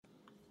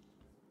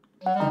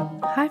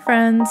Hi,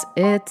 friends.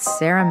 It's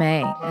Sarah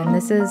May, and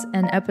this is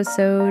an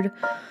episode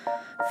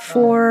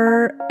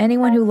for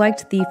anyone who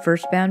liked the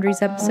first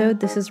Boundaries episode.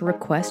 This is a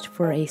request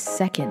for a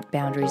second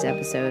Boundaries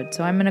episode.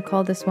 So I'm going to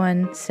call this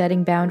one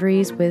Setting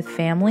Boundaries with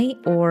Family,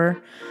 or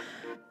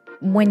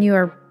when you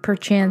are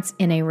perchance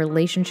in a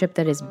relationship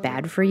that is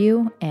bad for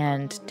you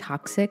and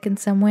toxic in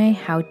some way,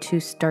 how to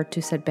start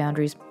to set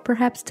boundaries,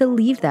 perhaps to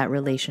leave that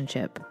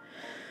relationship.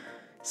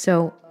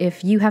 So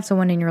if you have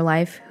someone in your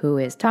life who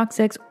is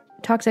toxic,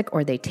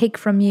 or they take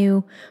from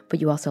you,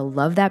 but you also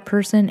love that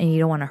person and you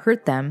don't want to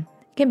hurt them,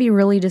 it can be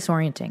really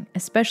disorienting,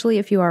 especially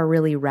if you are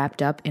really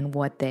wrapped up in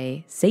what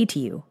they say to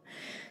you.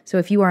 So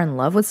if you are in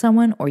love with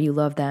someone or you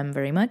love them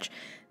very much,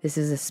 this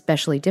is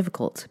especially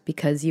difficult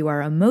because you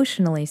are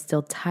emotionally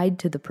still tied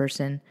to the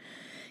person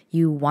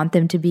you want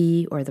them to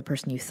be, or the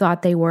person you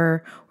thought they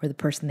were, or the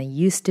person they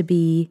used to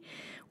be,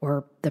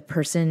 or the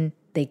person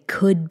they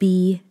could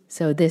be.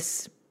 So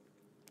this,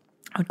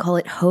 I would call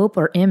it hope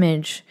or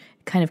image,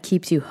 kind of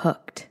keeps you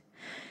hooked.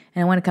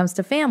 And when it comes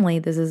to family,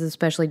 this is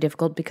especially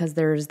difficult because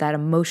there's that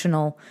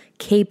emotional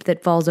cape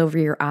that falls over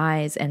your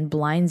eyes and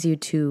blinds you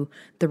to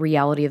the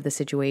reality of the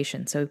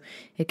situation. So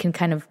it can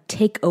kind of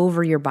take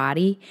over your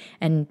body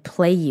and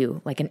play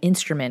you like an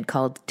instrument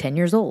called 10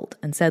 years old.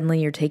 And suddenly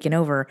you're taken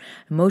over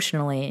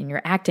emotionally and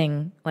you're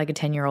acting like a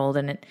 10-year-old,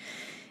 and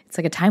it's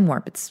like a time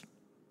warp. It's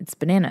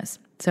bananas.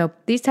 So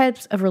these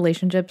types of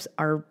relationships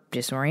are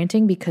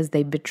disorienting because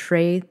they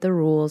betray the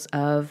rules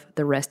of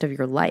the rest of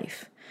your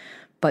life.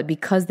 But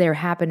because they're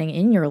happening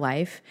in your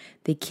life,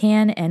 they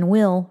can and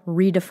will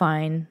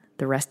redefine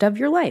the rest of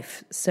your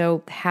life.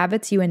 So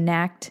habits you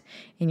enact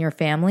in your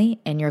family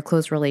and your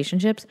close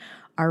relationships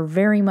are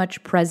very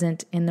much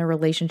present in the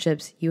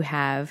relationships you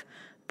have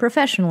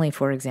professionally,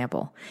 for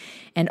example.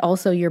 And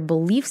also your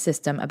belief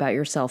system about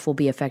yourself will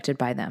be affected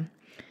by them.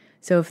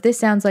 So if this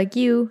sounds like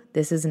you,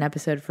 this is an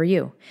episode for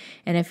you.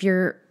 And if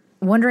you're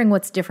wondering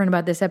what's different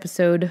about this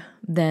episode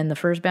than the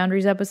first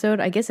Boundaries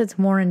episode, I guess it's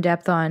more in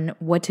depth on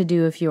what to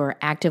do if you're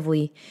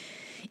actively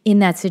in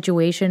that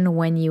situation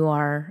when you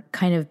are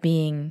kind of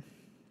being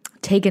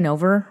taken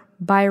over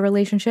by a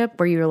relationship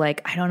where you're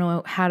like, I don't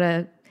know how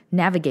to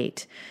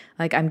navigate.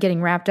 Like I'm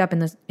getting wrapped up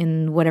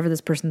in whatever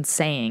this person's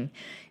saying,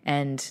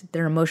 and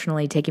they're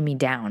emotionally taking me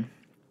down.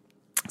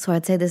 So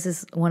I'd say this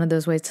is one of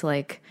those ways to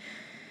like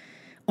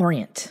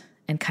orient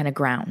and kind of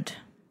ground.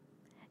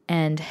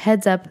 And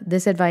heads up,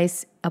 this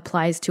advice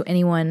applies to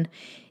anyone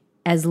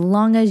as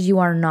long as you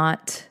are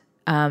not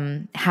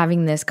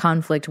having this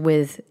conflict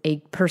with a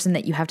person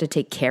that you have to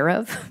take care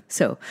of.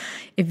 So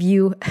if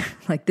you,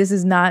 like, this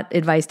is not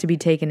advice to be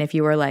taken if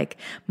you are like,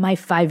 my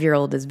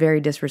 5-year-old is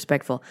very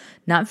disrespectful.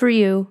 Not for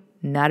you,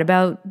 not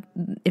about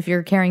if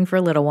you're caring for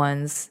little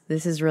ones.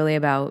 This is really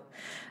about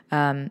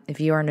if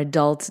you are an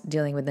adult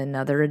dealing with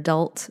another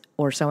adult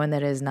or someone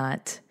that is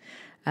not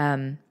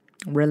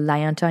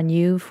reliant on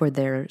you for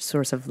their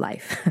source of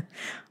life.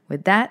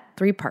 With that,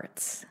 3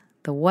 parts: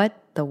 the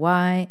what, the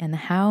why, and the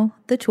how,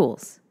 the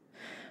tools.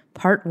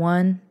 Part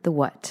 1, the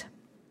what.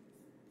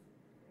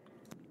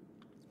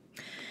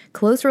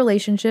 Close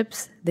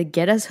relationships that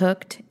get us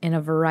hooked in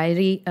a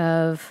variety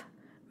of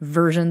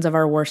versions of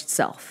our worst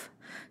self.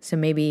 So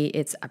maybe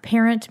it's a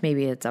parent,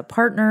 maybe it's a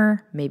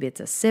partner, maybe it's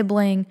a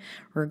sibling.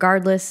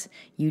 Regardless,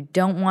 you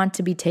don't want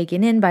to be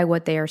taken in by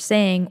what they are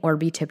saying or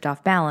be tipped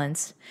off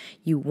balance.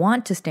 You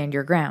want to stand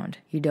your ground.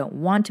 You don't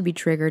want to be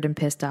triggered and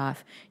pissed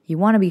off. You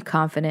want to be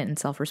confident and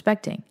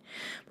self-respecting.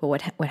 But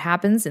what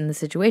happens in the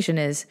situation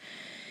is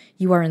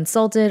you are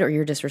insulted, or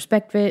you're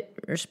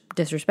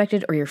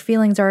disrespected, or your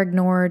feelings are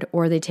ignored,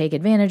 or they take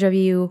advantage of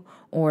you,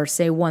 or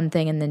say one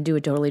thing and then do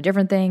a totally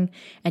different thing,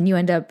 and you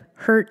end up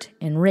hurt,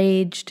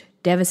 enraged,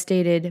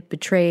 devastated,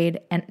 betrayed,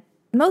 and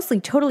mostly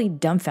totally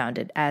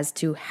dumbfounded as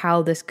to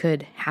how this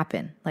could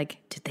happen. Like,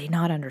 did they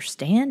not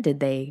understand?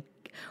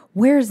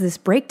 Where is this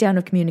breakdown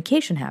of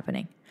communication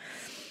happening?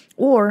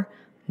 Or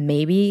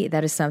maybe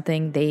that is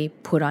something they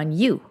put on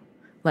you.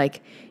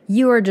 Like,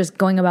 you are just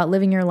going about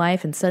living your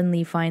life and suddenly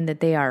you find that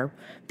they are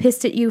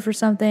pissed at you for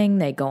something.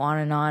 They go on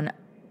and on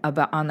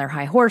about on their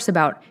high horse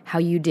about how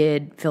you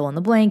did fill in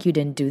the blank. You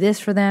didn't do this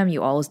for them.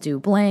 You always do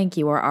blank.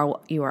 You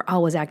are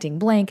always acting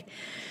blank.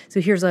 So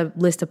here's a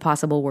list of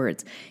possible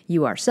words.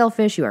 You are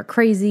selfish. You are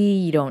crazy.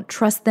 You don't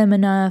trust them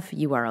enough.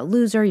 You are a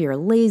loser. You're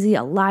lazy,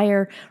 a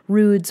liar,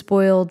 rude,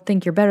 spoiled,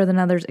 think you're better than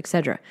others,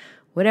 etc.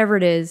 Whatever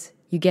it is,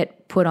 you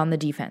get put on the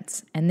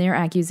defense, and their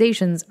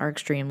accusations are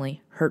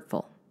extremely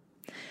hurtful.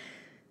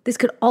 This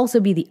could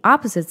also be the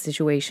opposite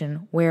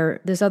situation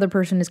where this other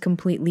person is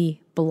completely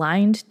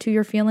blind to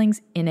your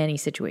feelings in any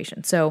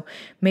situation. So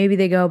maybe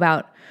they go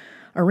about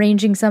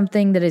arranging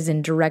something that is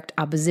in direct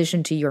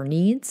opposition to your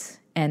needs,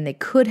 and they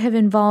could have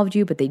involved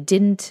you, but they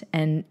didn't,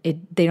 and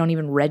they don't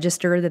even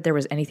register that there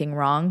was anything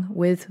wrong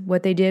with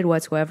what they did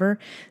whatsoever.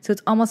 So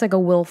it's almost like a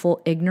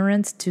willful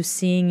ignorance to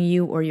seeing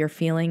you or your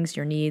feelings,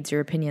 your needs, your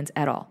opinions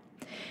at all.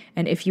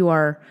 And if you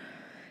are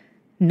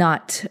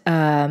not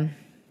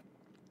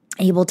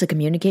able to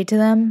communicate to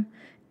them,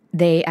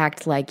 they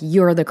act like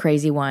you're the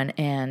crazy one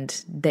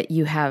and that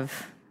you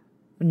have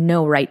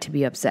no right to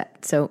be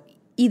upset. So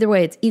either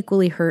way, it's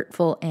equally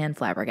hurtful and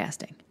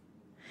flabbergasting.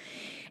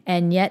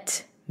 And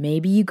yet,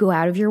 maybe you go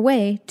out of your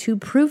way to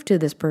prove to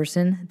this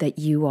person that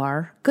you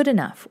are good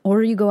enough,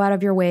 or you go out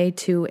of your way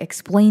to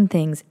explain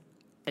things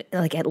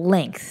like at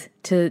length,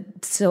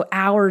 so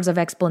hours of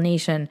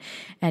explanation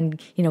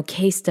and,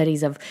 case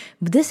studies of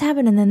this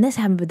happened and then this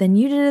happened, but then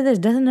you did this,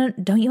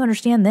 don't you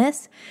understand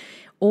this?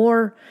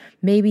 Or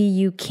maybe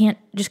you can't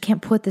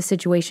put the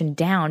situation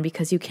down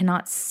because you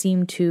cannot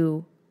seem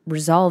to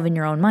resolve in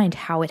your own mind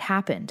how it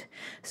happened.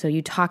 So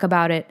you talk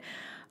about it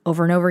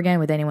over and over again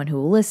with anyone who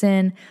will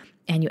listen,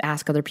 and you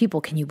ask other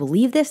people, can you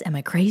believe this? Am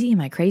I crazy?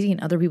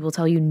 And other people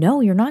tell you,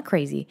 no, you're not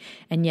crazy.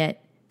 And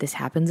yet this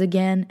happens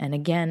again and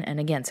again and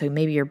again. So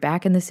maybe you're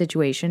back in the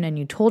situation and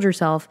you told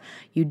yourself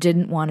you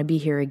didn't want to be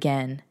here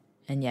again,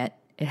 and yet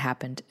it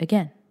happened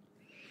again.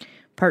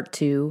 Part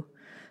 2,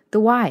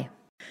 the why.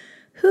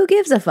 Who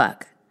gives a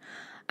fuck?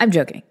 I'm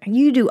joking.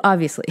 You do,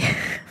 obviously.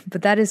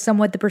 But that is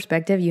somewhat the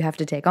perspective you have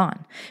to take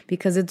on,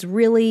 because it's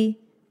really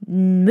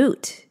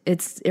moot.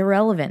 It's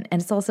irrelevant.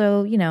 And it's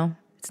also,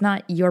 it's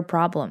not your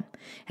problem. It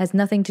has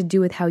nothing to do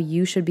with how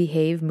you should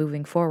behave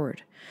moving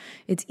forward.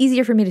 It's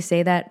easier for me to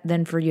say that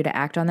than for you to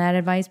act on that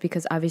advice,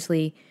 because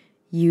obviously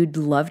you'd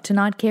love to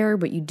not care,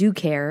 but you do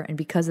care. And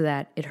because of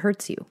that, it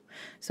hurts you.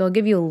 So I'll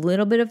give you a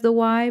little bit of the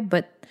why,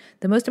 but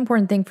the most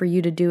important thing for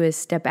you to do is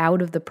step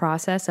out of the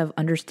process of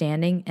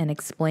understanding and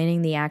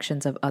explaining the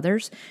actions of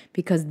others,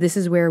 because this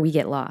is where we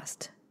get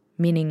lost,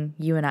 meaning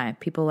you and I,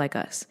 people like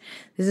us.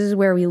 This is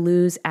where we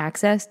lose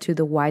access to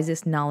the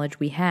wisest knowledge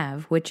we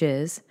have, which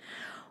is,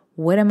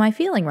 what am I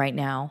feeling right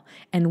now?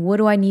 And what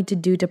do I need to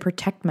do to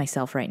protect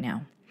myself right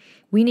now?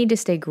 We need to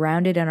stay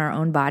grounded in our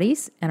own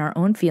bodies and our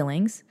own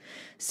feelings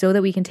so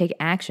that we can take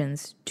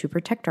actions to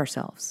protect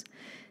ourselves.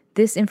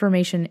 This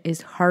information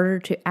is harder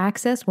to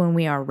access when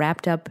we are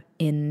wrapped up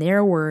in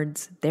their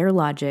words, their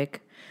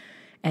logic,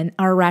 and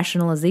our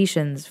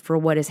rationalizations for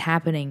what is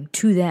happening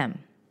to them.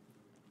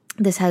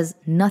 This has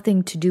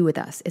nothing to do with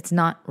us. It's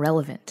not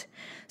relevant.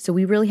 So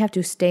we really have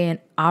to stay in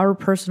our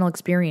personal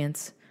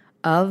experience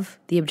of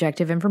the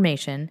objective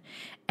information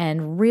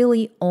and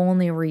really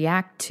only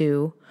react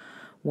to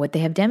what they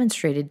have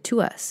demonstrated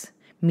to us,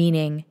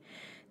 meaning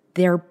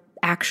their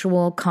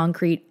actual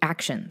concrete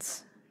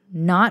actions,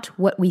 not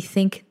what we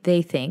think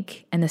they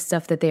think and the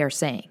stuff that they are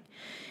saying.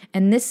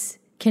 And this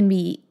can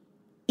be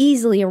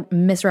easily a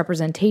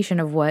misrepresentation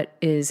of what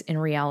is in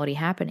reality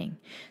happening.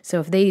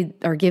 So if they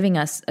are giving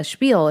us a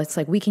spiel, it's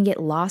like we can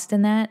get lost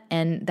in that,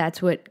 and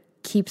that's what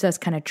keeps us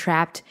kind of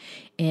trapped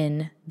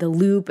in the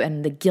loop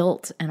and the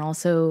guilt and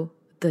also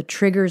the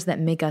triggers that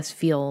make us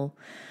feel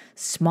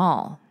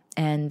small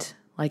and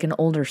like an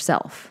older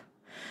self,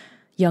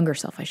 younger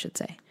self, I should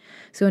say.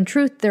 So in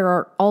truth, there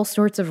are all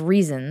sorts of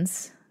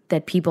reasons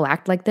that people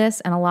act like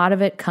this, and a lot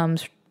of it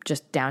comes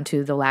just down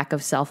to the lack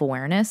of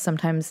self-awareness.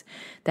 Sometimes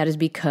that is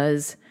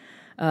because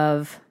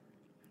of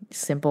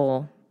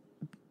simple,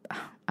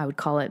 I would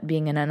call it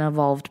being an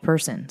unevolved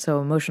person,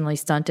 so emotionally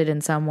stunted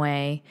in some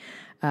way,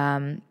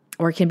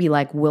 or it can be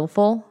like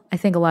willful. I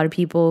think a lot of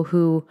people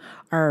who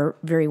are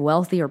very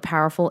wealthy or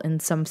powerful in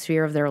some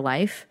sphere of their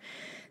life,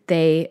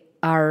 they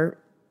are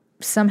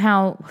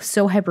somehow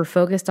so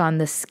hyper-focused on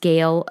the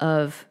scale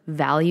of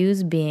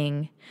values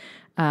being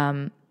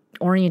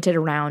oriented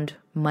around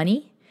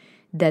money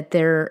that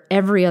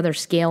every other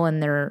scale in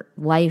their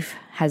life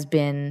has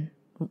been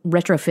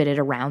retrofitted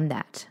around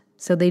that.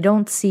 So they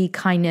don't see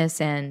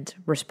kindness and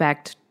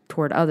respect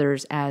toward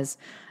others as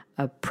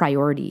a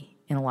priority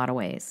in a lot of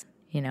ways.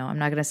 I'm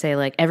not going to say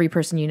like every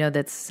person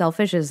that's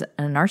selfish is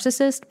a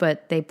narcissist,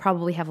 but they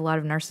probably have a lot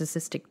of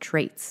narcissistic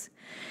traits.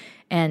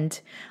 And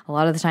a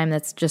lot of the time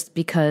that's just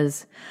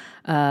because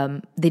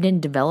they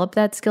didn't develop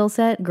that skill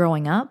set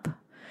growing up.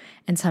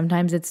 And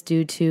sometimes it's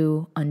due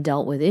to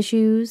undealt with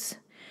issues.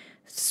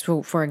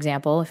 So, for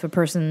example, if a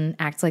person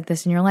acts like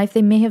this in your life,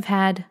 they may have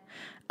had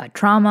a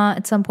trauma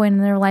at some point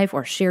in their life,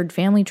 or shared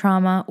family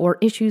trauma, or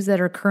issues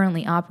that are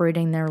currently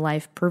operating in their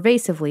life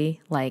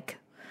pervasively, like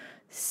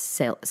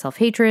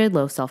self-hatred,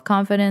 low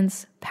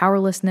self-confidence,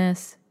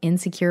 powerlessness,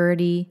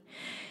 insecurity.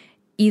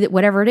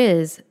 Whatever it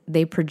is,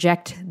 they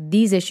project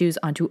these issues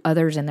onto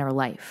others in their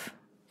life.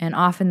 And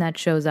often that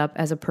shows up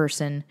as a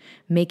person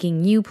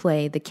making you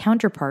play the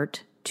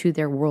counterpart to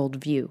their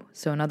worldview.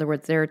 So in other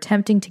words, they're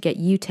attempting to get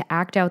you to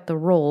act out the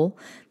role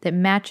that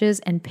matches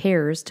and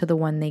pairs to the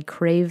one they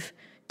crave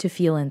to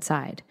feel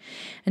inside.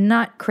 And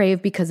not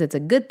crave because it's a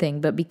good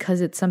thing, but because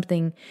it's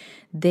something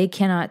they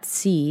cannot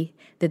see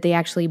that they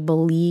actually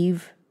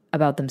believe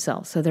about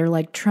themselves. So they're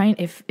like trying,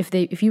 if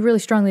you really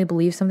strongly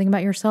believe something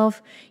about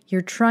yourself,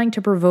 you're trying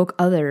to provoke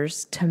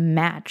others to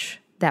match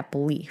that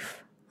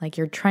belief. Like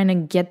you're trying to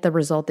get the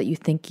result that you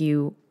think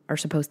you are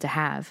supposed to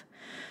have.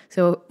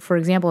 So for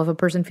example, if a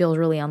person feels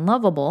really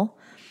unlovable,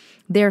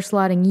 they're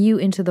slotting you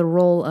into the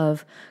role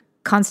of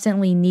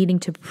constantly needing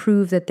to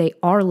prove that they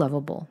are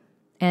lovable.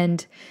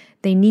 And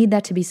they need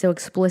that to be so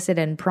explicit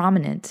and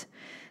prominent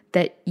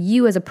that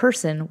you as a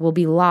person will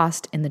be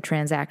lost in the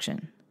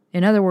transaction.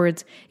 In other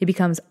words, it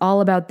becomes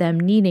all about them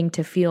needing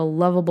to feel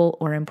lovable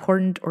or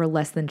important or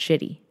less than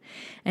shitty.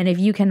 And if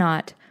you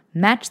cannot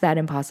match that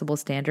impossible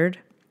standard,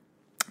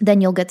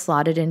 then you'll get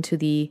slotted into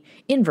the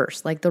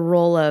inverse, like the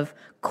role of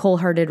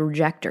cold-hearted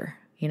rejecter,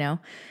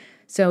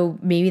 So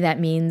maybe that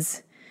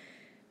means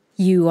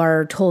you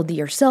are told that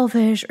you're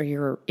selfish or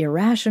you're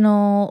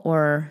irrational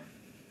or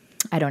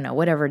I don't know,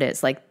 whatever it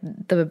is. Like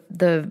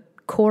the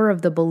core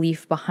of the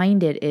belief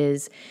behind it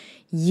is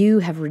you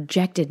have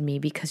rejected me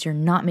because you're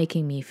not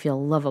making me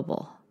feel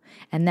lovable.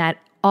 And that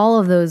all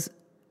of those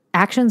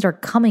actions are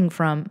coming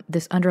from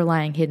this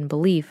underlying hidden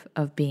belief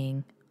of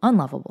being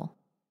unlovable.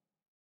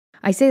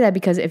 I say that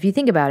because if you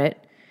think about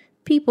it,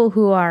 people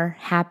who are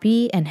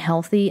happy and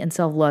healthy and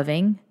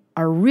self-loving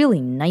are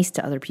really nice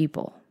to other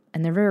people.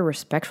 And they're very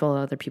respectful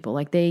of other people.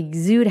 Like they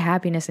exude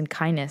happiness and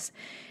kindness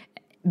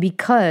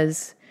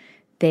because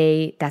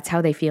that's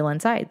how they feel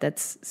inside.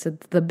 So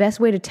the best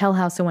way to tell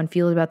how someone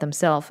feels about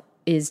themselves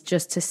is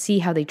just to see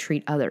how they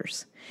treat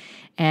others.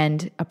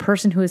 And a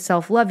person who is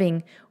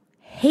self-loving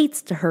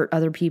hates to hurt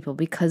other people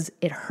because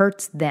it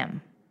hurts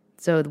them.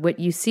 So what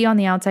you see on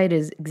the outside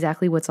is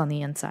exactly what's on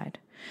the inside.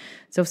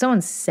 So if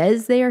someone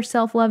says they are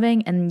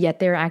self-loving and yet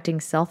they're acting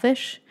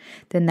selfish,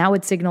 then that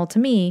would signal to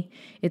me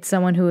it's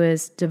someone who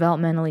is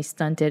developmentally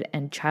stunted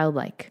and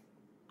childlike.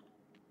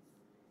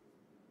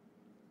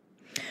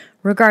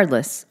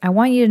 Regardless, I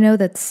want you to know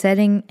that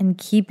setting and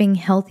keeping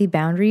healthy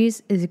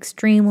boundaries is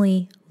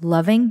extremely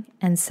loving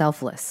and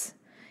selfless,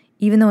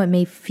 even though it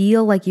may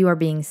feel like you are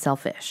being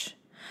selfish.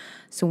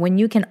 So when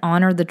you can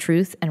honor the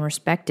truth and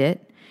respect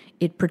it,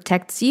 it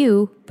protects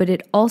you, but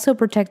it also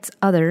protects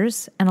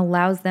others and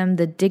allows them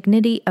the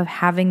dignity of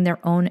having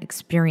their own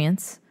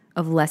experience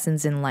of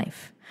lessons in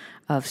life,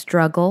 of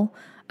struggle,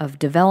 of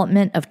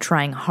development, of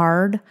trying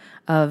hard,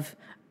 of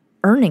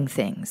earning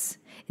things.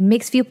 It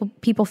makes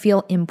people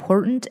feel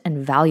important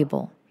and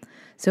valuable.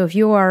 So if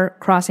you are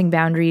crossing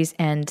boundaries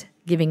and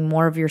giving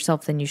more of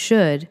yourself than you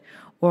should,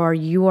 or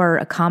you are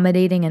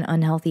accommodating an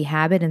unhealthy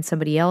habit in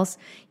somebody else,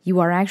 you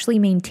are actually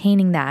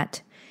maintaining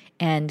that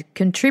and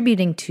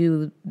contributing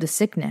to the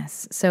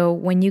sickness. So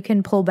when you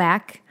can pull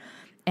back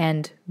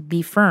and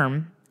be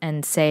firm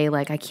and say,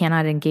 like, I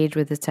cannot engage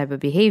with this type of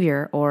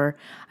behavior, or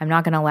I'm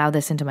not going to allow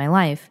this into my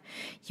life,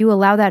 you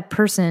allow that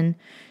person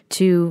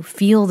to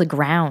feel the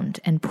ground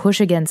and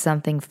push against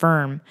something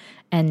firm.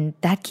 And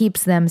that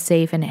keeps them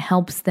safe and it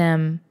helps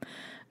them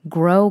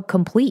grow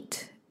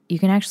complete. You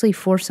can actually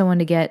force someone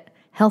to get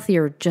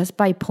healthier just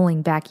by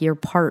pulling back your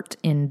part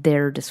in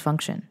their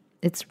dysfunction.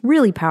 It's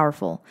really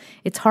powerful.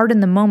 It's hard in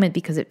the moment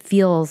because it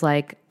feels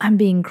like I'm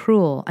being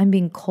cruel, I'm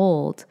being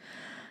cold.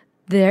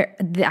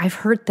 I've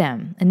hurt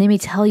them, and they may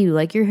tell you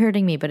like you're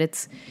hurting me, but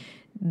it's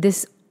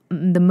this.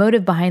 The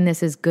motive behind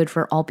this is good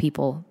for all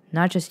people,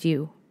 not just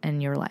you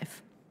and your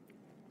life.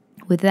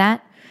 With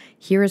that,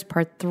 here is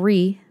part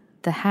 3,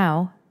 the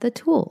how, the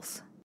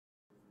tools.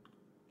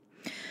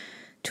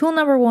 Tool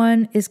number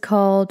 1 is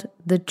called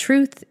the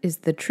truth is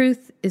the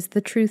truth is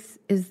the truth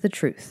is the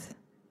truth.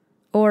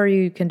 Or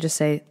you can just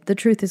say, the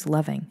truth is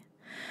loving.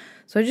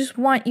 So I just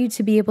want you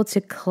to be able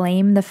to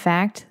claim the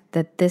fact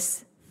that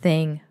this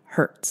thing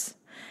hurts.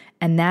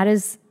 And that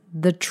is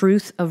the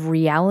truth of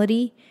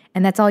reality,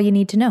 and that's all you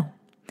need to know.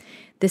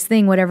 This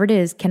thing, whatever it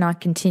is,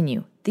 cannot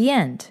continue. The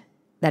end.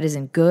 That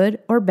isn't good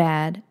or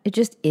bad, it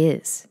just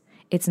is.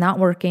 It's not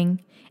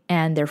working,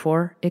 and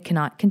therefore it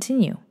cannot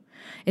continue.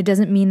 It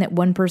doesn't mean that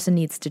one person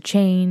needs to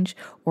change,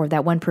 or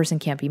that one person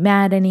can't be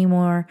mad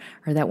anymore,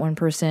 or that one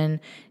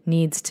person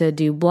needs to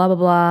do blah, blah,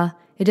 blah.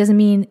 It doesn't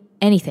mean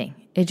anything.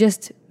 It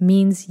just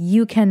means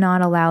you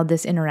cannot allow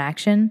this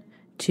interaction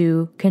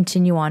to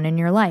continue on in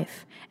your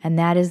life. And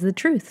that is the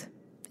truth.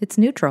 It's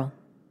neutral.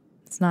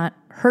 It's not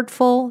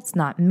hurtful. It's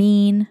not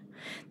mean.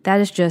 That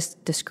is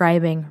just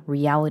describing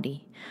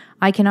reality.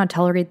 I cannot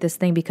tolerate this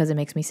thing because it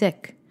makes me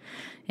sick.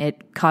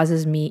 It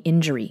causes me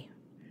injury,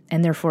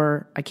 and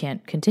therefore I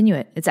can't continue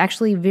it. It's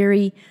actually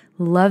very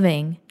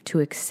loving to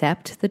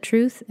accept the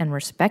truth and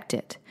respect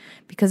it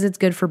because it's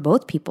good for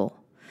both people.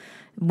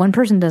 One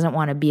person doesn't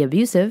want to be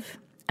abusive.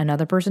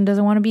 Another person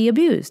doesn't want to be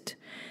abused.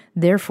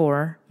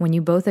 Therefore, when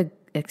you both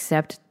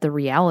accept the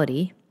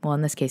reality, well,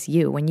 in this case,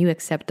 when you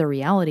accept the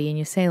reality and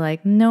you say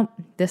like, nope,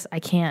 I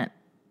can't,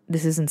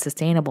 this isn't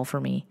sustainable for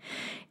me,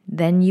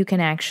 then you can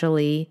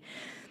actually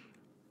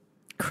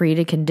create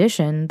a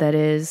condition that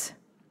is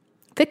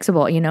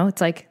fixable.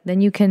 It's like,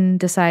 then you can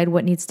decide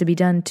what needs to be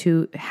done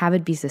to have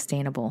it be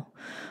sustainable.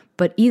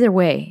 But either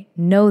way,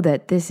 know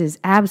that this is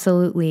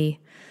absolutely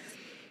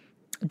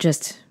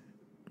just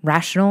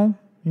rational,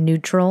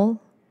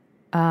 neutral,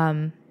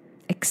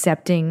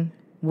 accepting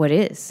what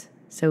is.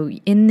 So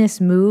in this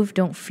move,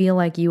 don't feel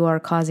like you are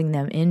causing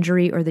them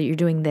injury or that you're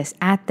doing this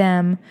at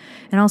them.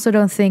 And also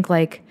don't think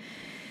like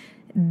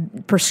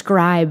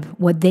prescribe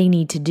what they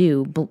need to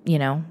do,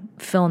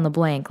 fill in the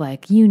blank,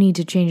 like you need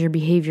to change your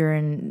behavior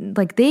and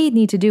like they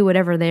need to do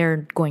whatever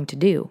they're going to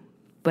do.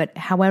 But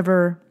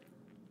however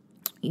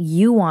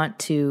you want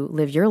to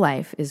live your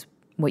life is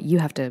what you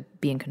have to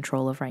be in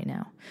control of right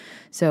now.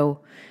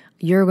 So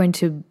you're going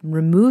to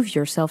remove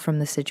yourself from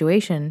the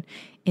situation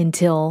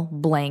until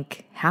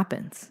blank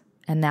happens.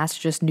 And that's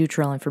just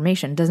neutral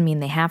information. It doesn't mean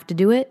they have to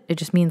do it. It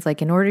just means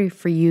like in order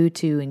for you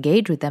to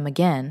engage with them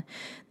again,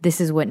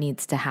 this is what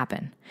needs to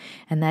happen.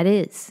 And that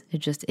is, it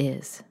just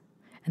is.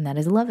 And that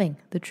is loving.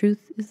 The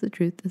truth is the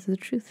truth is the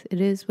truth. It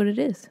is what it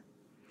is.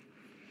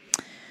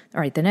 All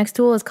right, the next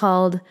tool is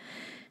called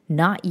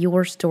Not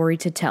Your Story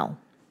to Tell,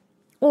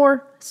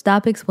 or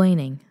Stop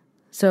Explaining.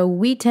 So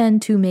we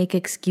tend to make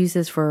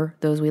excuses for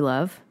those we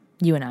love,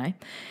 you and I,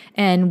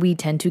 and we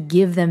tend to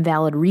give them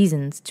valid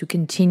reasons to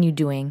continue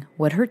doing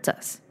what hurts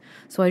us.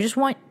 So I just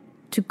want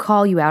to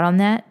call you out on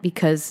that,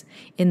 because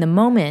in the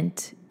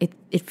moment,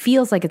 it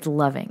feels like it's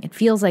loving. It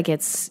feels like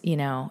it's,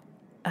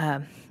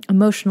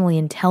 emotionally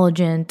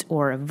intelligent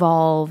or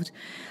evolved.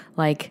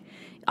 Like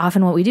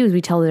often what we do is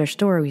we tell their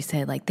story. We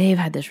say like, they've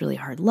had this really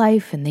hard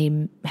life and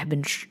they have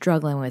been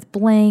struggling with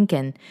blank.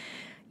 And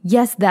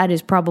yes, that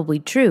is probably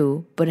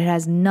true, but it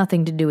has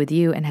nothing to do with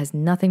you and has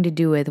nothing to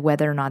do with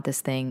whether or not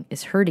this thing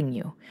is hurting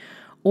you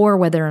or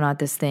whether or not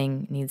this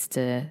thing needs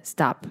to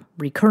stop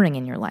recurring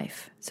in your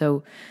life.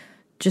 So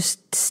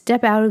just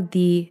step out of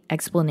the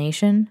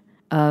explanation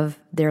of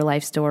their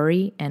life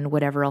story and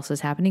whatever else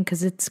is happening,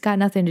 because it's got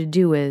nothing to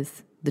do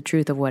with the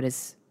truth of what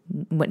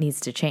needs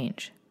to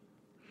change.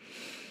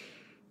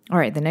 All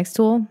right, the next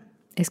tool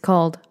is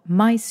called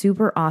My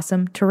Super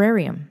Awesome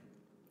Terrarium.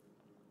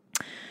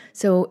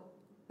 So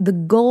the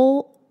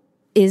goal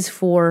is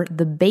for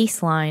the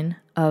baseline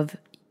of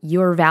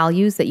your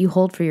values that you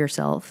hold for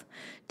yourself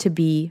to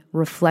be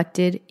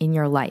reflected in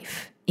your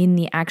life, in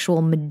the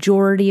actual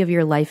majority of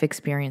your life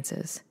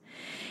experiences.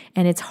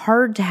 And it's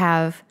hard to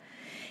have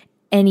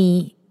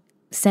any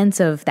sense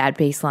of that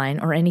baseline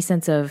or any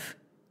sense of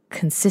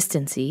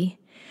consistency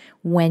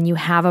when you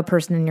have a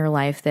person in your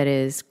life that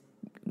is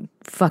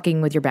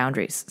fucking with your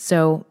boundaries.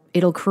 So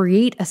it'll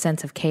create a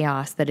sense of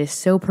chaos that is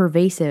so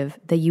pervasive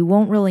that you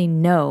won't really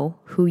know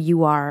who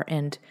you are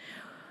and,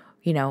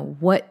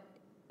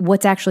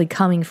 what's actually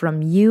coming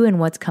from you and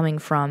what's coming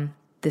from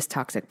this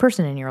toxic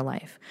person in your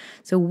life.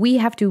 So we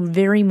have to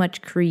very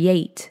much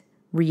create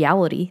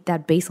reality,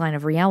 that baseline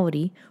of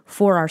reality,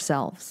 for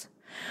ourselves.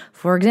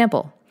 For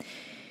example,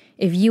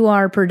 if you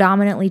are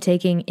predominantly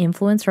taking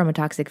influence from a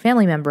toxic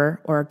family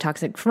member or a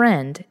toxic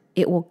friend,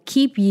 it will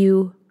keep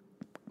you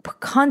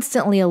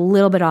constantly a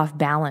little bit off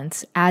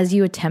balance as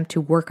you attempt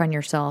to work on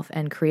yourself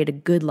and create a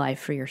good life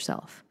for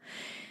yourself.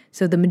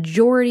 So the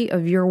majority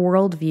of your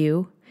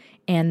worldview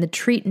and the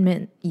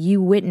treatment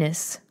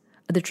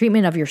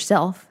of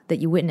yourself that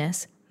you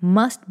witness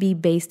must be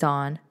based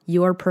on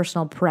your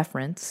personal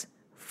preference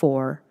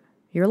for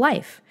your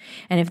life.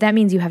 And if that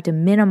means you have to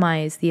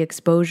minimize the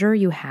exposure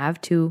you have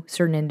to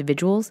certain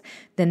individuals,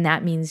 then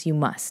that means you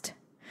must.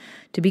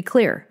 To be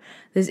clear,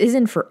 this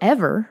isn't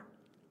forever.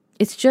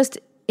 It's just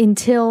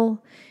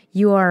until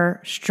you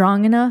are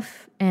strong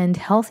enough and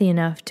healthy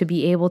enough to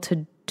be able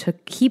to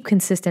keep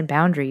consistent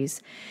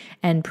boundaries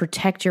and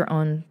protect your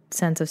own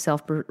sense of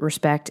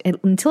self-respect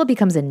until it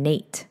becomes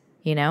innate,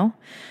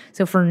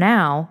 So for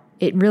now,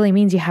 it really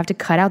means you have to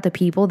cut out the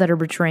people that are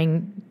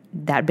betraying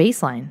that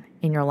baseline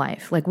in your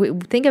life. Like,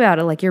 think about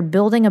it like you're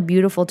building a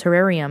beautiful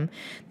terrarium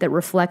that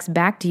reflects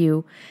back to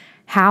you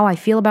how I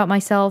feel about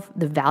myself,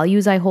 the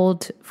values I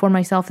hold for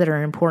myself that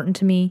are important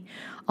to me,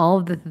 all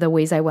of the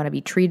ways I want to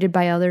be treated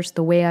by others,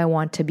 the way I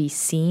want to be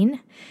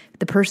seen.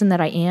 The person that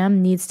I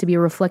am needs to be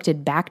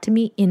reflected back to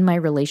me in my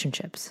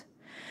relationships.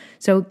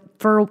 So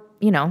for,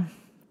 I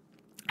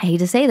hate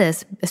to say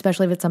this,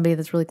 especially if it's somebody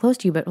that's really close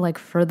to you, but like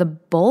for the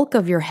bulk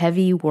of your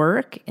heavy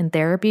work in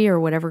therapy or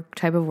whatever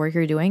type of work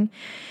you're doing,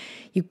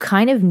 you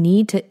kind of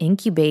need to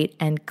incubate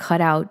and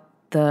cut out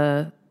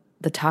the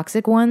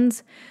toxic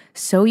ones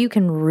so you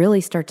can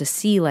really start to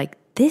see like,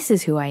 this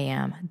is who I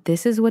am.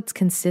 This is what's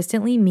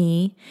consistently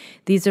me.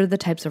 These are the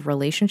types of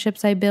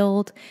relationships I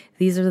build.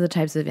 These are the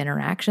types of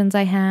interactions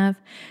I have.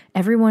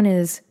 Everyone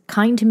is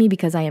kind to me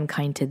because I am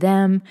kind to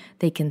them.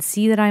 They can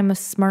see that I'm a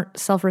smart,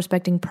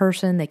 self-respecting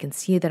person. They can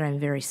see that I'm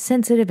very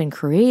sensitive and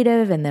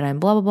creative and that I'm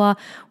blah, blah, blah,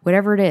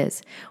 whatever it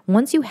is.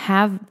 Once you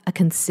have a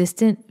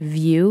consistent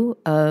view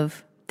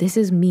of this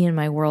is me and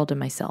my world and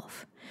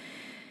myself,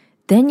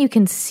 then you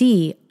can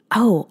see,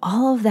 oh,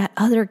 all of that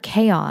other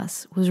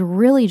chaos was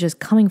really just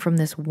coming from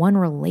this one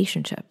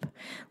relationship.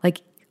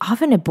 Like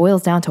often it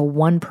boils down to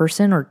one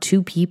person or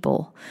two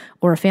people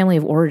or a family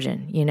of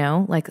origin,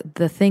 like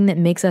the thing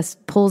that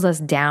pulls us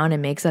down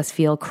and makes us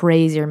feel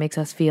crazy or makes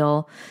us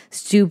feel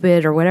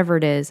stupid or whatever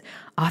it is.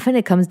 Often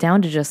it comes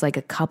down to just like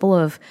a couple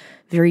of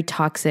very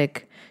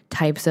toxic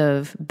types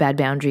of bad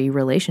boundary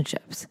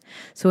relationships.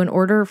 So in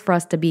order for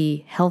us to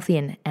be healthy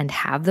and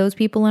have those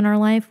people in our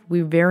life,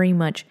 we very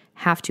much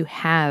have to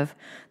have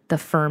the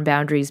firm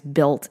boundaries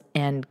built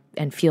and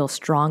feel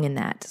strong in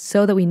that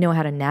so that we know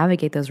how to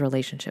navigate those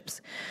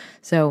relationships.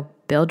 So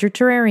build your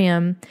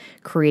terrarium,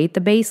 create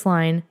the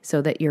baseline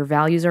so that your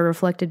values are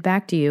reflected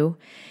back to you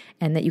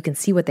and that you can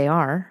see what they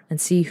are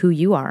and see who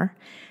you are.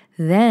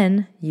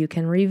 Then you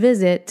can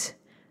revisit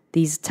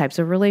these types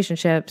of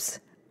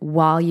relationships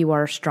while you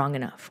are strong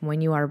enough,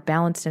 when you are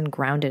balanced and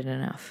grounded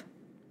enough.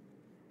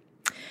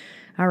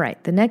 All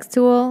right, the next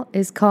tool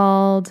is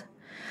called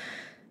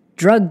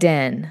Drug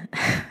Den.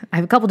 I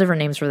have a couple different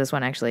names for this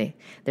one, actually.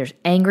 There's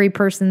Angry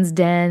Person's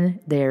Den,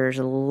 there's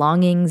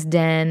Longing's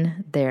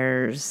Den,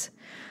 there's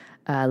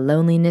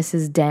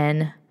Loneliness's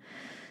Den.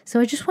 So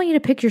I just want you to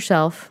picture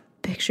yourself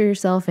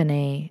in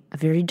a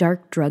very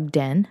dark drug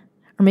den,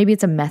 or maybe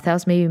it's a meth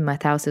house. Maybe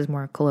meth house is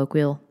more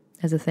colloquial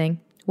as a thing.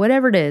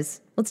 Whatever it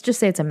is, let's just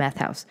say it's a meth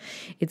house.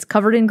 It's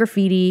covered in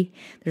graffiti.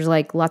 There's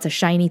like lots of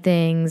shiny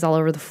things all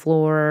over the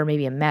floor,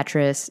 maybe a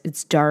mattress.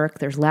 It's dark.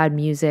 There's loud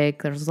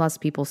music. There's lots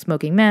of people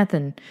smoking meth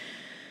and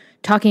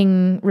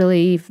talking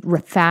really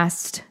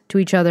fast to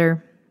each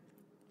other.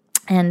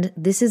 And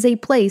this is a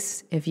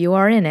place, if you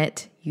are in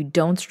it, you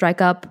don't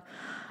strike up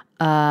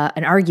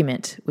an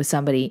argument with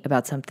somebody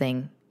about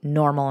something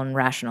normal and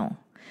rational.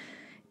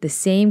 The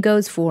same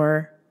goes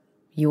for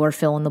your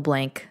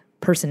fill-in-the-blank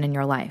person in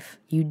your life.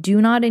 You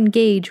do not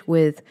engage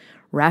with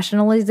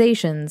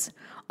rationalizations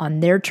on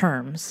their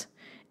terms,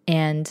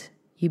 and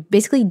you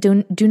basically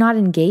do not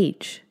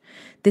engage.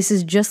 This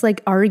is just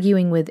like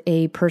arguing with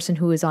a person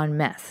who is on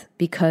meth,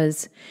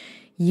 because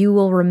you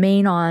will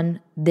remain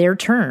on their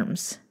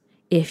terms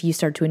if you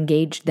start to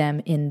engage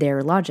them in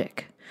their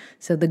logic.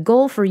 So the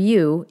goal for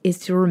you is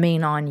to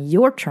remain on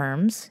your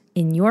terms,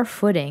 in your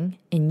footing,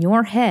 in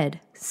your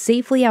head,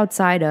 safely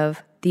outside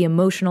of the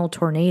emotional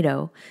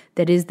tornado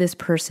that is this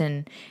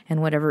person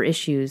and whatever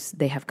issues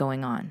they have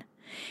going on.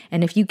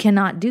 And if you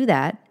cannot do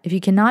that, if you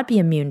cannot be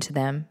immune to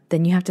them,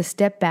 then you have to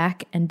step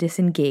back and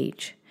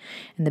disengage.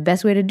 And the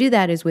best way to do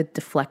that is with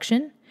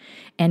deflection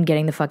and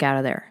getting the fuck out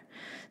of there.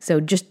 So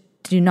just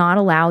do not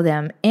allow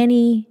them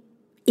any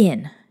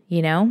in,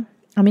 you know?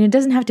 I mean, it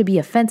doesn't have to be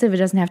offensive. You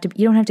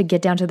don't have to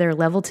get down to their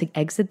level to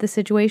exit the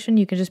situation.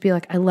 You can just be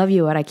like, I love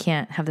you, but I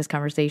can't have this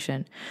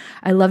conversation.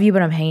 I love you,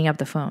 but I'm hanging up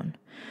the phone.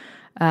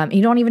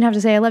 You don't even have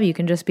to say I love you. You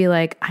can just be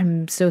like,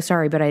 I'm so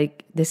sorry, but I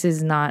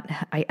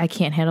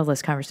can't handle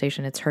this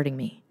conversation. It's hurting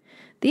me.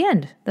 The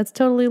end. That's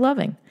totally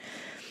loving.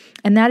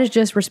 And that is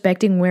just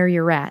respecting where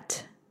you're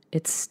at.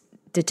 It's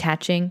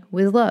detaching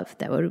with love.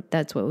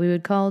 That's what we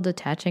would call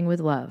detaching with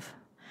love.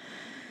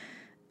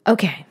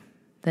 Okay.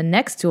 The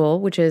next tool,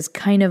 which is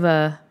kind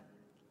of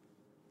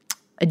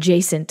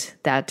adjacent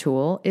that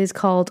tool, is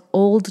called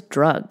old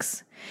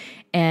drugs.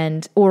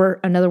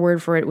 Or another term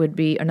for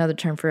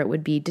it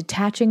would be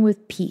detaching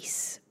with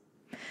peace.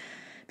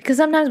 Because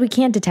sometimes we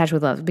can't detach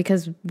with love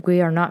because we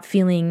are not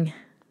feeling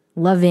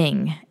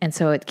loving. And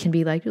so it can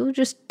be like,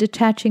 just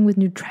detaching with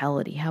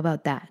neutrality. How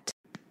about that?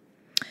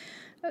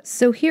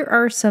 So here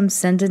are some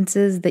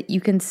sentences that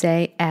you can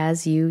say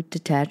as you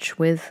detach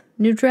with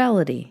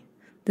neutrality.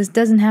 This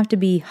doesn't have to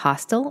be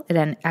hostile. It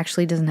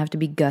actually doesn't have to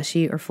be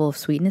gushy or full of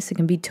sweetness. It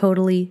can be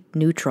totally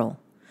neutral.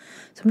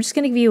 So I'm just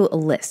going to give you a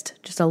list,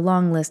 just a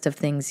long list of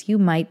things you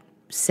might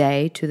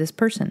say to this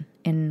person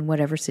in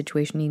whatever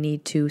situation you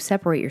need to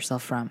separate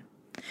yourself from.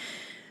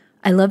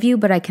 I love you,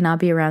 but I cannot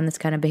be around this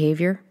kind of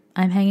behavior.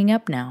 I'm hanging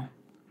up now.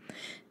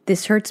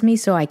 This hurts me,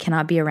 so I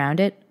cannot be around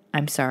it.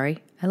 I'm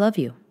sorry. I love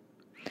you.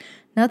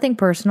 Nothing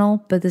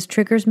personal, but this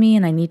triggers me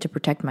and I need to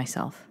protect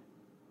myself.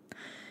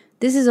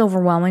 This is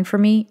overwhelming for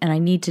me and I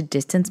need to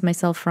distance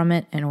myself from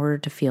it in order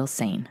to feel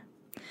sane.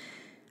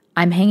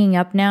 I'm hanging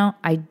up now.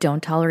 I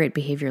don't tolerate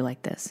behavior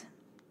like this.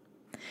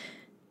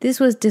 This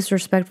was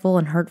disrespectful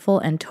and hurtful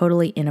and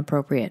totally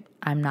inappropriate.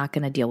 I'm not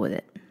going to deal with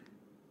it.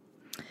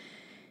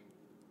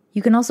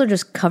 You can also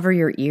just cover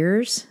your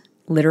ears,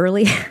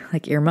 literally,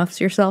 like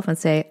earmuffs yourself and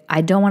say,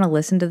 I don't want to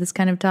listen to this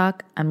kind of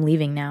talk. I'm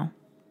leaving now,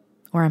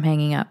 or I'm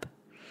hanging up.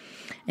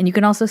 And you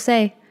can also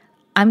say,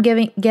 I'm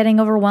getting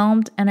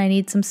overwhelmed and I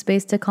need some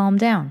space to calm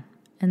down,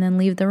 and then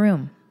leave the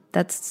room.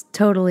 That's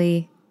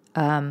totally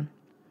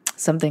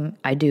something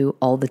I do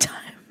all the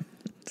time.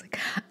 It's like,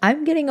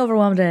 I'm getting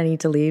overwhelmed and I need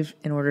to leave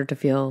in order to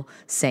feel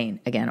sane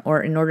again,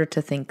 or in order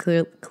to think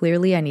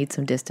clearly, I need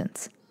some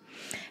distance.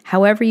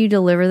 However you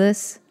deliver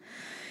this,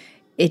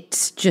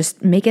 it's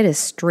just make it as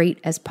straight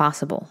as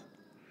possible.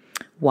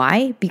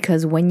 Why?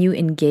 Because when you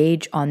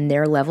engage on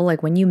their level,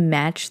 like when you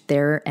match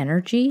their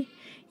energy,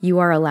 you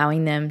are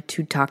allowing them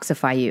to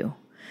toxify you.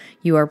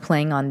 You are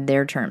playing on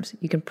their terms.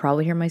 You can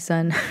probably hear my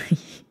son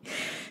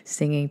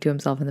singing to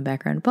himself in the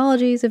background.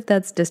 Apologies if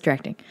that's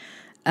distracting.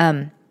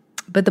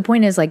 But the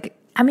point is, like,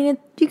 I mean,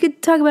 you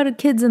could talk about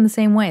kids in the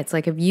same way. It's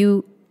like if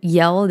you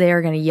yell, they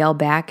are going to yell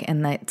back,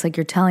 and it's like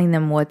you're telling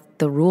them what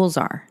the rules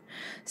are.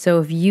 So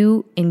if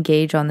you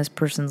engage on this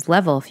person's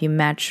level, if you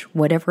match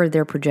whatever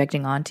they're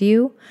projecting onto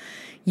you,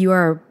 you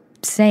are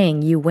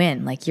saying you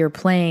win. Like you're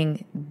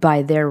playing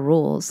by their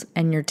rules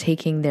and you're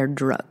taking their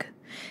drug.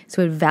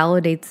 So it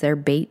validates their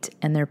bait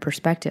and their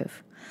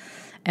perspective.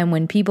 And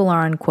when people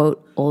are on,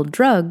 quote, old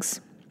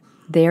drugs,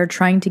 they are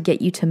trying to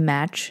get you to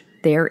match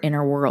their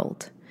inner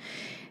world.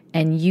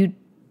 And you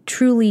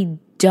truly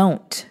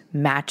don't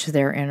match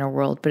their inner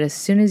world. But as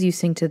soon as you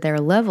sink to their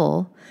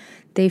level,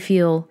 They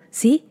feel,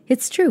 see,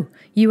 it's true.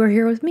 You are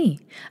here with me.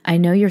 I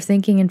know you're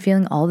thinking and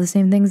feeling all the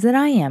same things that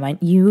I am.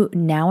 You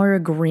now are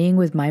agreeing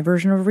with my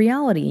version of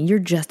reality. You're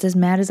just as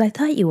mad as I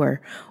thought you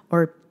were.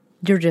 Or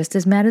you're just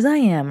as mad as I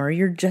am. Or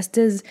you're just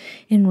as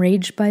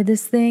enraged by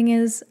this thing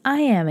as I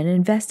am and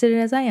invested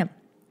as I am.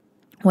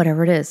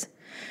 Whatever it is.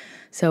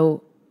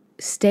 So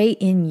stay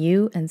in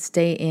you and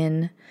stay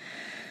in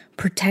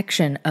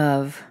protection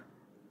of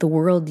the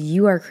world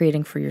you are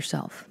creating for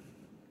yourself.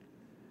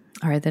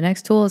 All right, the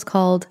next tool is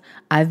called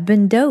I've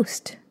Been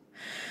Dosed.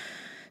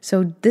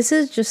 So this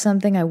is just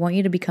something I want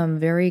you to become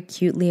very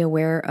acutely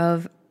aware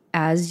of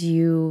as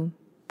you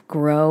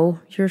grow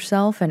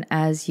yourself and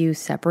as you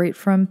separate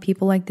from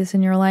people like this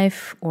in your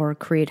life or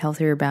create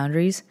healthier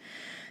boundaries.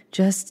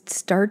 Just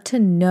start to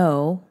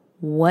know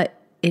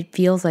what it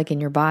feels like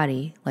in your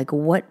body, like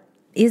what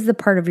is the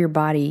part of your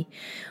body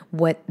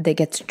that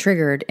gets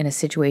triggered in a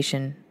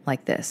situation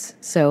like this.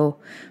 So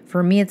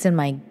for me, it's in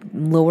my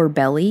lower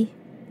belly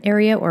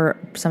area or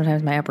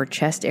sometimes my upper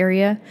chest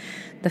area.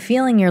 The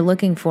feeling you're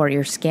looking for,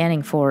 you're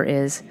scanning for,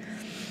 is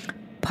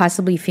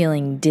possibly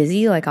feeling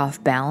dizzy, like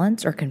off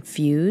balance or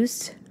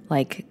confused,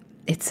 like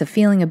it's a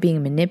feeling of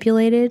being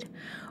manipulated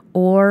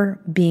or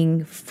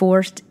being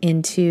forced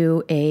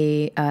into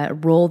a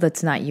role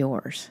that's not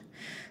yours.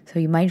 So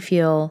you might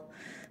feel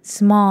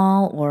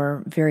small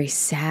or very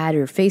sad,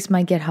 your face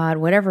might get hot,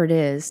 whatever it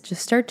is.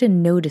 Just start to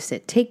notice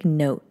it. Take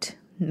note.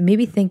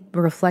 Maybe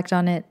reflect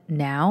on it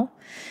now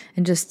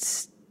and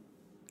just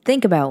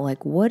think about,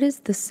 like, what is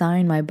the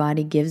sign my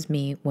body gives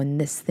me when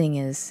this thing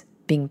is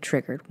being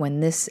triggered, when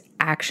this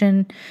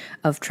action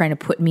of trying to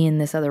put me in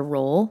this other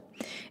role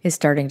is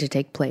starting to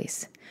take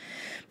place.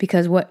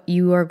 Because what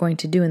you are going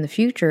to do in the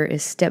future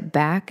is step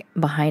back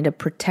behind a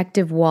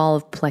protective wall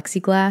of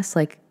plexiglass.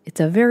 Like, it's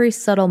a very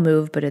subtle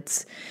move, but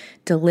it's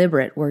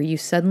deliberate, where you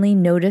suddenly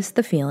notice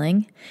the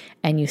feeling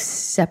and you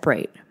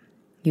separate.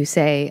 You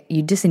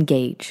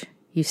disengage.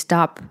 You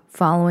stop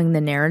following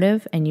the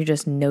narrative and you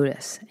just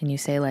notice. And you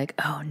say, like,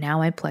 oh, now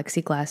my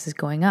plexiglass is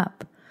going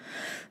up.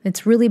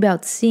 It's really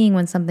about seeing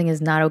when something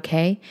is not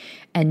okay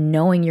and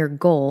knowing your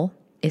goal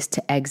is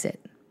to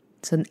exit.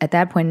 So at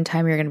that point in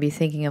time, you're going to be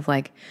thinking of,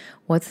 like,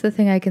 what's the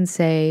thing I can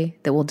say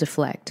that will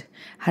deflect?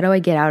 How do I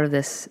get out of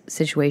this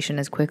situation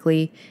as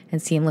quickly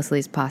and seamlessly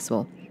as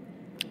possible?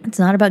 It's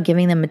not about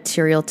giving them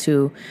material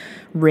to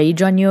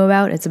rage on you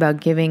about. It's about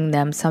giving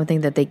them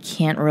something that they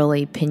can't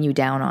really pin you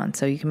down on.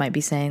 So you might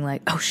be saying,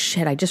 like, oh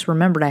shit, I just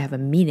remembered I have a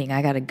meeting.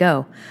 I got to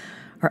go.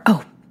 Or,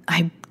 oh,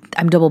 I'm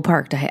double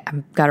parked.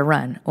 I've got to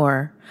run.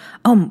 Or,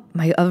 oh,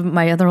 my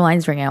other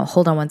line's ringing out.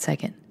 Hold on one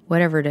second.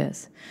 Whatever it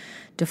is.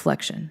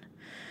 Deflection.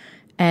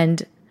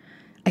 And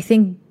I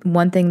think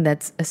one thing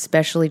that's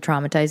especially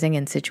traumatizing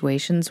in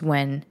situations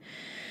when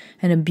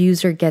an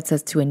abuser gets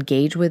us to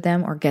engage with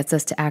them or gets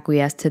us to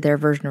acquiesce to their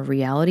version of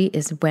reality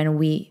is when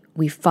we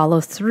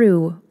follow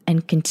through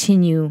and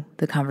continue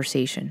the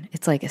conversation.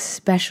 It's like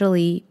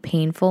especially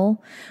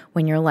painful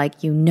when you're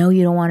like, you know,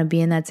 you don't want to be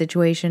in that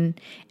situation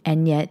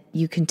and yet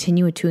you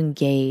continue to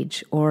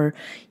engage, or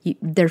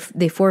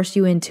they force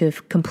you into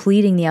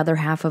completing the other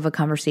half of a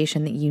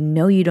conversation that you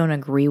know you don't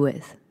agree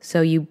with.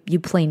 So you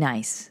play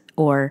nice,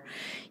 or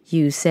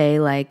you say,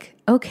 like,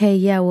 okay,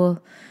 yeah,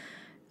 well,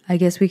 I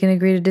guess we can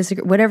agree to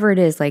disagree. Whatever it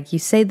is, like, you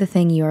say the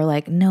thing, you're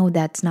like, no,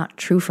 that's not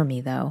true for me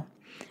though.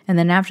 And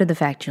then after the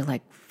fact, you're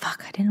like,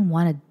 fuck, I didn't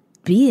want to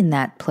be in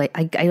that place.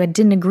 I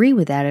didn't agree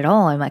with that at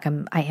all.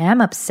 I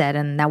am upset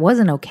and that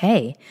wasn't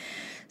okay.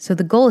 So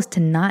the goal is to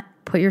not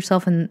put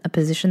yourself in a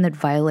position that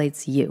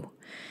violates you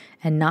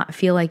and not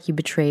feel like you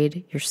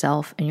betrayed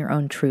yourself and your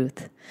own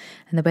truth.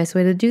 And the best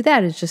way to do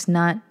that is just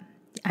not,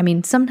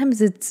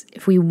 sometimes it's,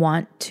 if we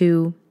want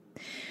to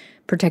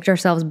protect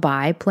ourselves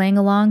by playing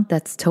along,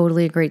 that's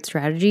totally a great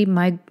strategy.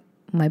 My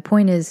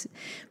point is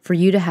for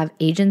you to have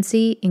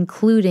agency,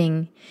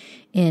 including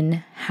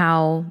in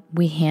how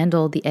we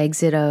handle the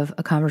exit of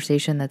a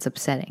conversation that's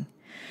upsetting.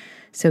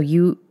 So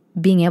you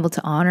being able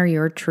to honor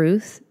your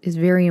truth is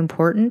very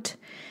important,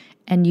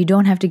 and you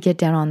don't have to get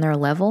down on their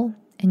level,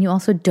 and you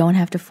also don't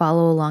have to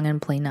follow along and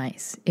play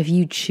nice. If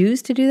you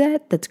choose to do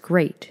that, that's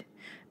great,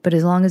 but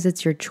as long as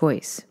it's your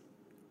choice.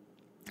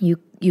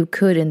 You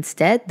could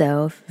instead,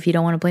 though, if you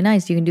don't want to play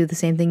nice, you can do the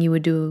same thing you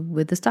would do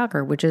with the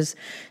stalker, which is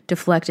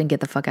deflect and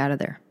get the fuck out of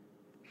there.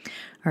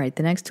 All right,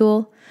 the next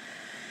tool.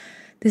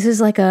 This is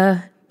like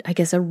a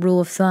rule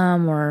of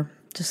thumb or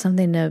just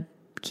something to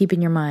keep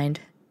in your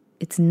mind.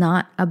 It's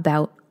not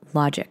about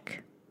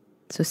logic.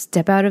 So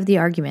step out of the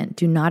argument.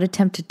 Do not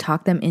attempt to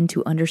talk them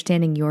into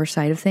understanding your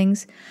side of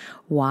things.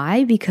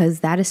 Why? Because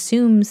that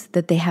assumes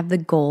that they have the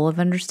goal of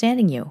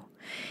understanding you.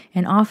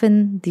 And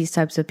often these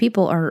types of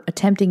people are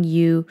attempting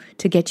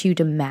to get you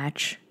to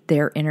match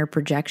their inner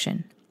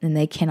projection, and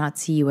they cannot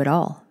see you at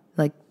all.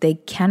 Like, they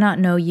cannot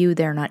know you.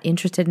 They're not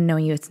interested in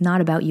knowing you. It's not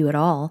about you at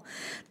all.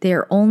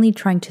 They're only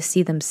trying to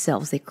see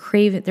themselves. They're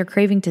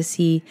craving to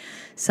see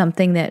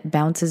something that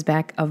bounces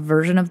back a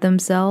version of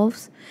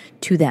themselves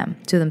to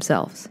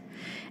themselves.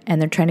 And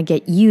they're trying to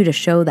get you to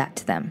show that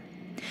to them.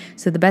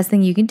 So the best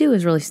thing you can do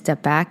is really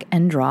step back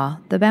and draw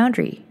the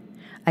boundary.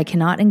 I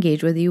cannot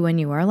engage with you when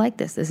you are like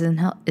this. This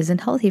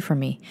isn't healthy for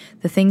me.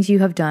 The things you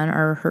have done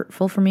are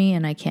hurtful for me,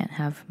 and I can't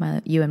have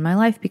you in my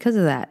life because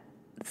of that.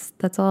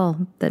 That's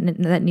all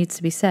that needs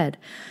to be said.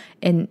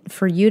 And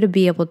for you to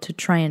be able to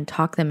try and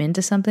talk them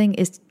into something,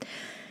 it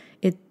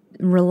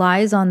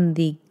relies on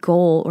the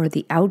goal or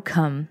the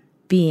outcome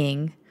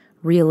being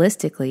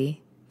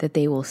realistically that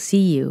they will see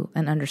you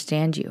and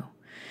understand you.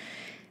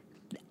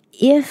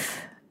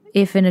 If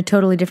in a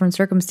totally different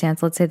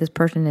circumstance, let's say this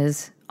person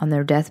is on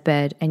their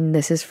deathbed and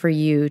this is for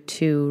you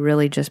to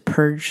really just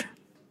purge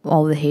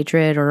all the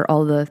hatred or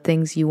all the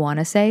things you want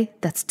to say,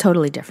 that's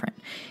totally different.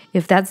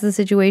 If that's the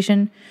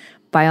situation,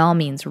 by all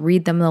means,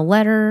 read them the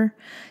letter,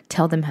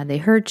 tell them how they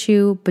hurt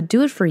you, but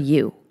do it for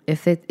you.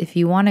 If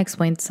you want to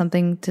explain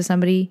something to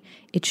somebody,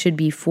 it should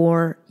be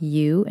for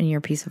you and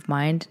your peace of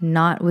mind,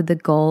 not with the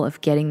goal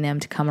of getting them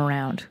to come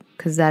around,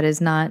 because that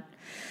is not,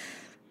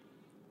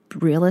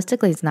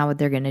 realistically, it's not what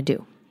they're going to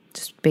do,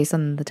 just based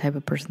on the type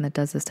of person that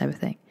does this type of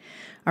thing.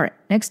 All right,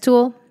 next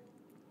tool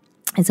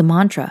is a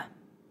mantra.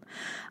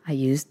 I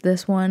used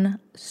this one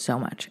so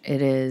much.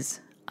 It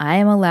is, I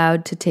am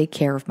allowed to take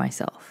care of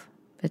myself.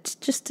 It's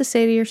just to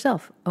say to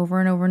yourself over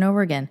and over and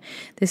over again.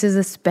 This is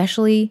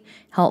especially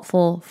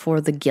helpful for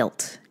the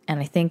guilt.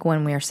 And I think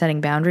when we are setting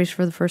boundaries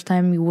for the first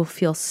time, you will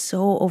feel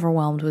so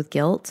overwhelmed with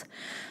guilt.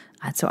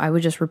 And so I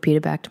would just repeat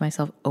it back to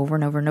myself over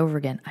and over and over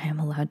again. I am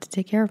allowed to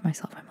take care of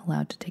myself. I'm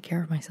allowed to take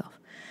care of myself.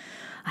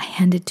 I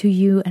hand it to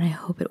you and I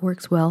hope it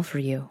works well for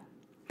you.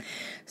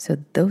 So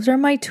those are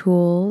my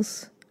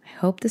tools. I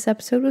hope this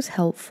episode was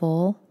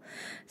helpful,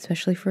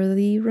 especially for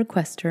the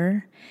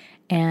requester.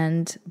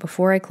 And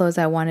before I close,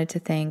 I wanted to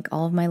thank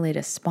all of my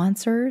latest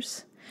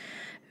sponsors.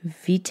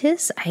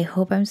 Vitis, I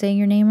hope I'm saying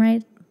your name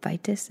right.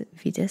 Vitis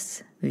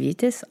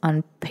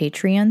on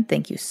Patreon.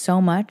 Thank you so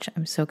much.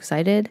 I'm so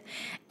excited.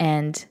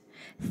 And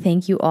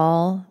thank you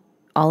all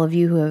of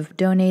you who have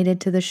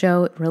donated to the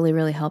show. It really,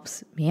 really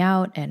helps me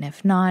out. And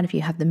if not, if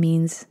you have the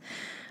means,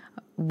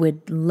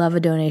 would love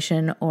a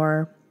donation.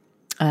 Or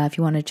if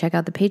you want to check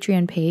out the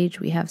Patreon page,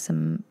 we have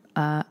some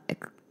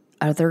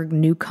other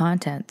new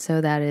content.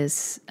 So that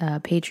is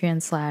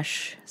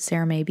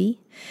Patreon/SarahMayB.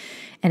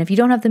 And if you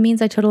don't have the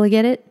means, I totally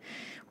get it.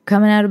 We're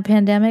coming out of a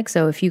pandemic.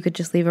 So if you could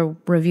just leave a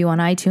review on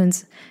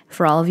iTunes,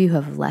 for all of you who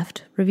have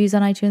left reviews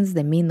on iTunes,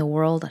 they mean the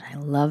world and I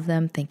love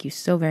them. Thank you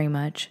so very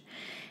much.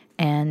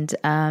 And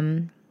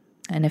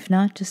if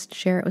not, just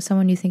share it with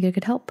someone you think it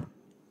could help.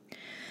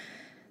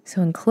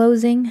 So in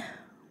closing,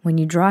 when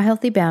you draw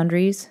healthy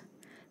boundaries,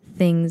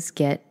 things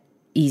get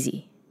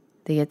easy.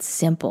 They get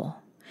simple.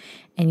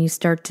 And you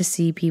start to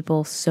see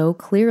people so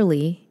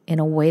clearly in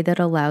a way that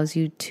allows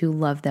you to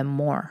love them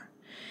more.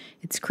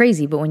 It's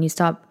crazy, but when you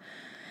stop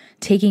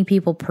taking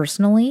people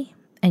personally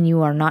and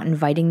you are not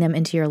inviting them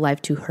into your life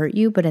to hurt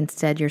you, but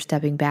instead you're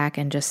stepping back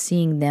and just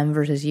seeing them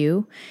versus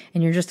you,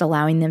 and you're just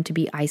allowing them to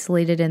be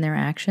isolated in their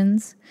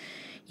actions,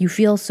 you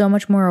feel so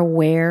much more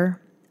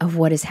aware of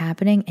what is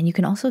happening, and you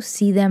can also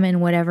see them in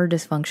whatever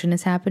dysfunction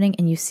is happening,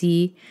 and you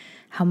see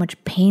how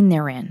much pain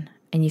they're in,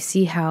 and you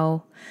see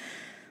how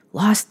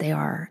lost they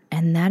are.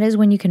 And that is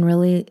when you can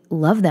really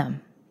love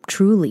them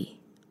truly,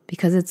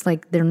 because it's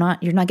like you're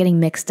not getting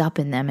mixed up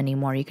in them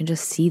anymore. You can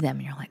just see them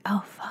and you're like,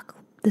 oh fuck,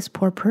 this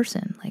poor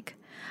person. Like,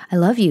 I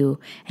love you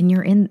and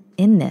you're in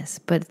this,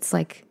 but it's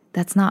like,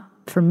 that's not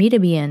for me to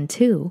be in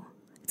too.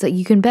 It's like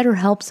you can better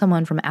help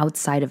someone from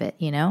outside of it,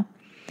 you know?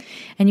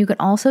 And you can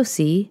also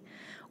see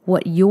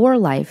what your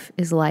life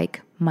is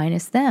like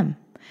minus them.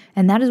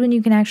 And that is when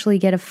you can actually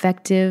get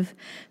effective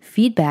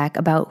feedback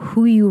about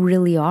who you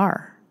really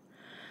are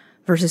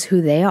versus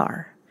who they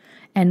are.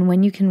 And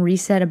when you can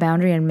reset a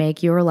boundary and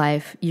make your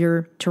life,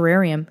 your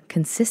terrarium,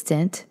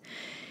 consistent,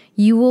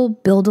 you will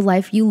build a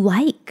life you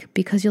like,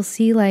 because you'll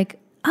see like,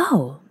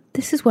 oh,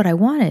 this is what I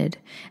wanted.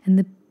 And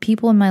the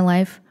people in my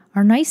life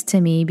are nice to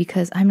me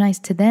because I'm nice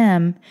to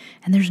them.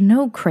 And there's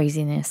no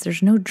craziness.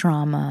 There's no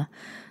drama.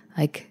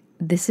 Like,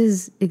 this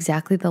is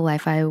exactly the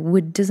life I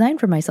would design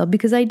for myself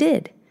because I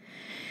did.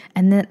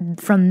 And then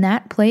from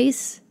that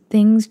place,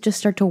 things just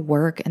start to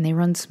work and they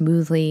run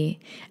smoothly,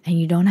 and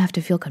you don't have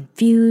to feel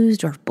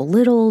confused or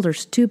belittled or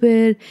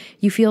stupid.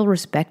 You feel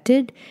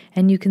respected,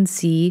 and you can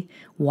see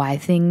why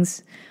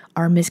things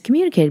are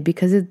miscommunicated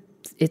because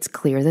it's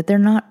clear that they're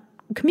not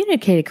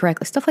communicated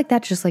correctly. Stuff like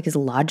that just like is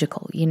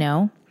logical, you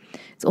know?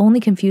 It's only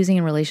confusing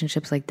in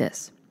relationships like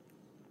this.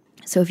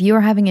 So if you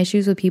are having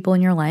issues with people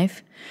in your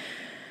life,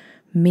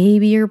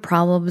 maybe your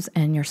problems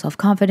and your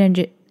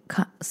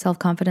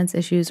self-confidence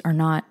issues are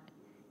not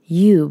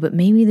you, but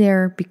maybe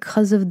they're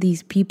because of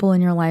these people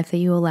in your life that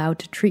you allow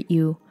to treat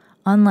you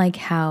unlike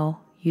how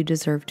you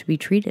deserve to be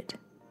treated.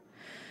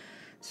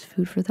 It's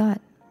food for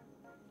thought.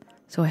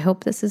 So I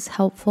hope this is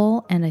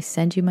helpful, and I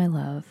send you my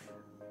love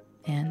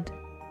and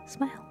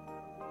smile.